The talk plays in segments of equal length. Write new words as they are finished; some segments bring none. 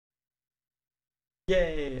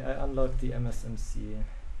Yay! I unlocked the MSMC.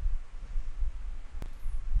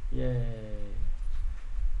 Yay!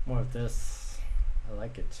 More of this. I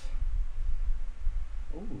like it.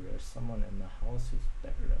 Oh, there's someone in the house who's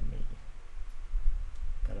better than me.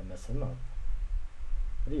 Gotta mess him up.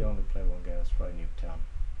 But he only play one game, it's probably Nuketown.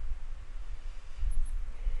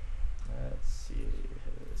 Let's see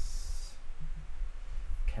his.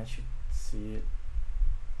 Can't you see it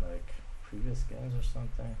like previous games or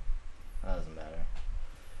something? That doesn't matter.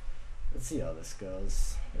 Let's see how this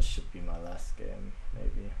goes. This should be my last game,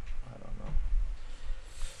 maybe. I don't know.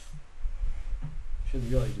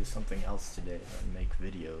 Should really do something else today and make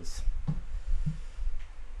videos.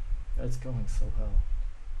 It's going so well.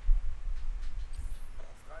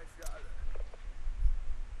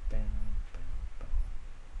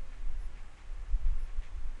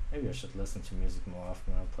 Maybe I should listen to music more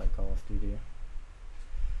often when I play Call of Duty.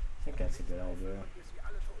 I think that's a good idea.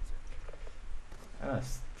 And I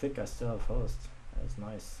think I still have host. That's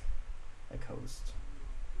nice. Like host.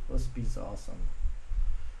 Host B's awesome.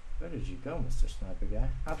 Where did you go, Mr. Sniper Guy?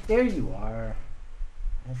 Ah, there you are!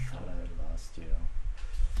 I thought I had lost you.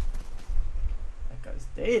 That guy's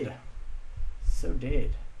dead. So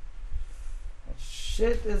dead. That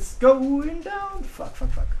shit is going down! Fuck, fuck,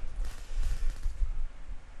 fuck.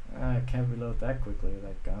 I can't reload that quickly with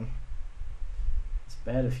that gun. It's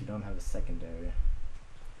bad if you don't have a secondary.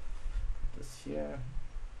 Put this here.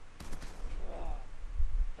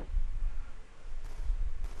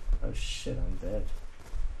 Oh shit, I'm dead.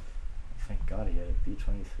 Thank God he had a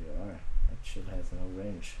B-23R. That shit has no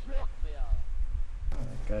range. Oh,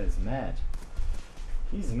 that guy is mad.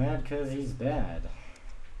 He's mad because he's bad.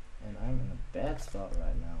 And I'm in a bad spot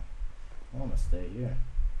right now. I want to stay here.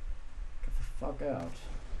 Get the fuck out.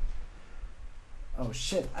 Oh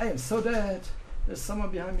shit, I am so dead. There's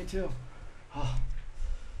someone behind me too. Oh,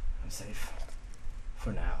 I'm safe.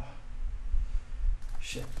 For now.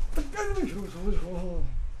 Shit.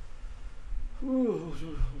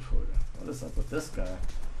 What is up with this guy?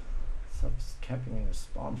 What's up camping in your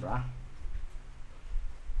spawn, brah?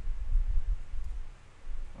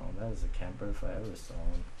 Oh, that is a camper if I ever saw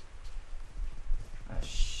one. Ah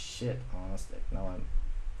shit, honestly. Now I'm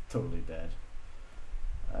totally dead.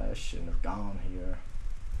 I shouldn't have gone here.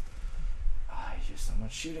 I hear someone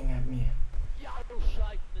shooting at me.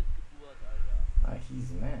 Ah,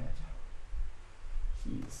 he's mad.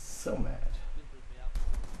 He's so mad.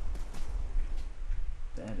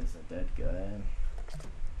 That is a dead guy.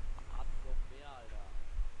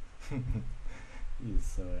 He's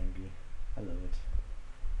so angry. I love it.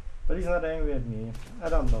 But he's not angry at me. I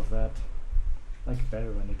don't love that. I like it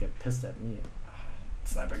better when they get pissed at me.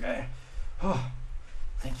 Sniper guy. Oh.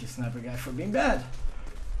 Thank you, Sniper Guy, for being bad.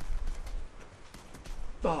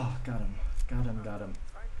 Oh, got him. Got him, got him.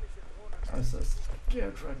 I'm so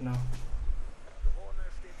scared right now.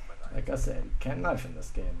 Like I said, you can't knife in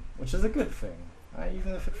this game, which is a good thing.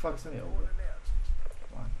 Even if it fucks me over.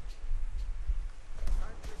 Come on.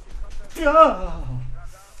 Oh!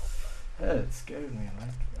 That scared me.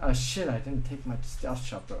 Like, oh shit, I didn't take my stealth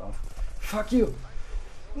chopper off. Fuck you!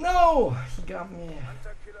 No! He got me.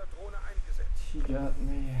 He got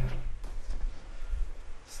me.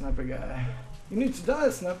 Sniper Guy. You need to die,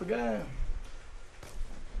 Sniper Guy.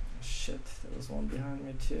 Shit, there was one behind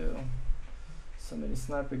me too. So many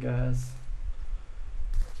Sniper Guys.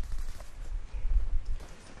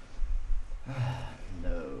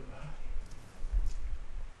 No.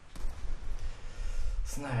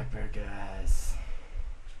 Sniper Guys.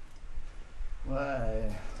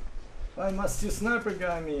 Why? Why must you Sniper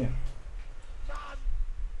Guy me?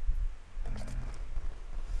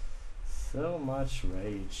 So much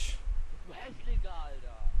rage. That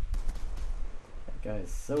guy is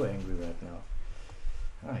so angry right now.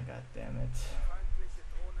 Oh, god damn it.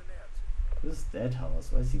 Who's Dead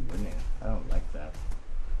House? Why is he winning? I don't like that.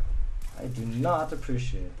 I do not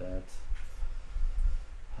appreciate that.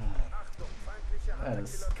 That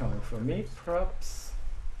is coming from me, props.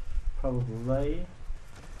 Probably.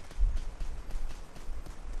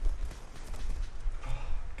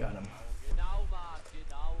 Got him.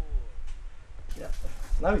 Yeah,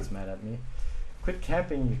 now he's mad at me. Quit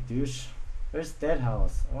camping, you douche. Where's Dead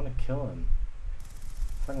House? I want to kill him.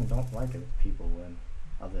 I fucking don't like it if people win,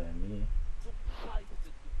 other than me.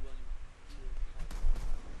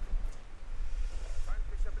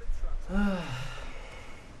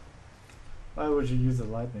 Why would you use a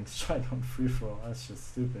lightning strike on free for all? That's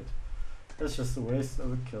just stupid. That's just a waste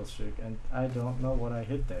of a kill streak, and I don't know what I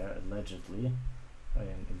hit there, allegedly. By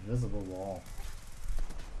an invisible wall.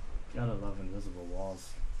 Gotta love invisible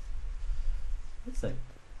walls. Where's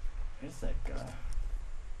that guy?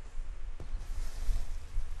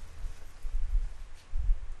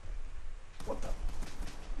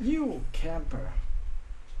 You camper.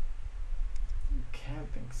 You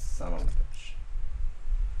camping son of a bitch.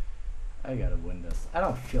 I gotta win this. I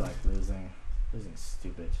don't feel like losing. Losing's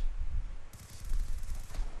stupid.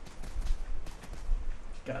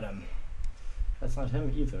 Got him. That's not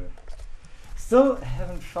him either. Still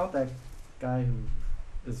haven't found that guy who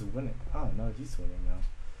is winning. Oh no, he's winning now.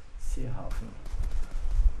 Seehofen.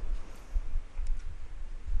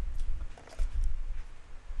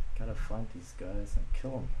 Gotta find these guys and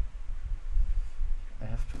kill them. I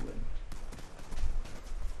have to win.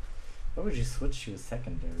 Why would you switch to a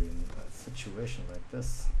secondary in a situation like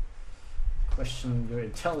this? Question your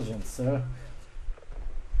intelligence, sir.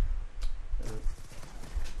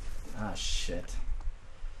 Ah shit.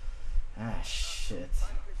 Ah shit.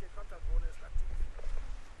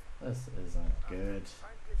 This isn't good.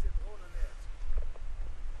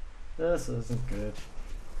 This isn't good.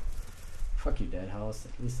 Fuck you, dead house.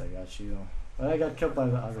 At least I got you. But I got killed by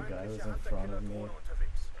the other guy who was in front of me.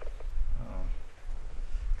 Oh.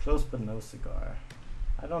 Close but no cigar.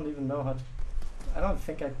 I don't even know how to... I don't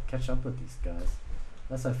think I can catch up with these guys.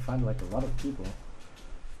 Unless I find like a lot of people.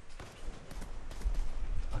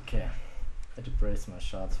 Okay. I had to brace my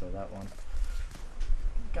shots for that one.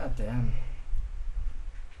 God damn.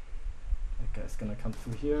 That guy's gonna come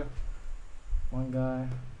through here. One guy.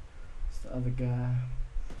 It's the other guy.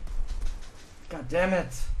 God damn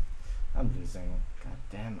it! I'm losing. God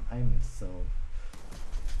damn, I'm so...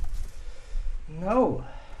 No!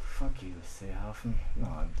 Fuck you, Seehofen. No,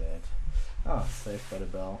 I'm dead. Oh, safe by the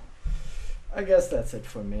bell. I guess that's it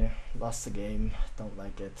for me. Lost the game. Don't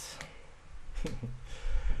like it.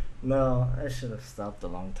 No, I should have stopped a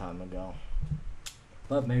long time ago.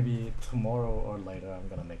 But maybe tomorrow or later I'm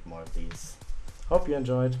gonna make more of these. Hope you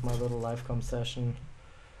enjoyed my little Livecomm session.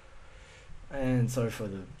 And sorry for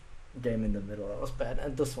the game in the middle, that was bad.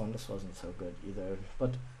 And this wasn't so good either.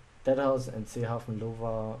 But Deadhouse and Seehofen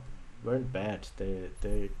Lova weren't bad.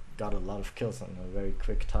 They got a lot of kills in a very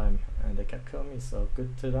quick time and they kept killing me, so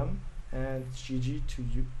good to them. And GG to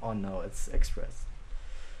you. Oh no, it's Express.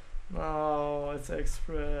 No, it's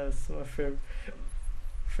Express, my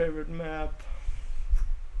favorite map.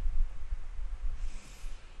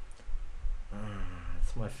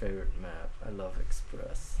 It's my favorite map. I love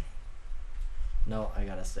Express. No, I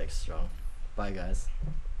gotta stay strong. Bye guys.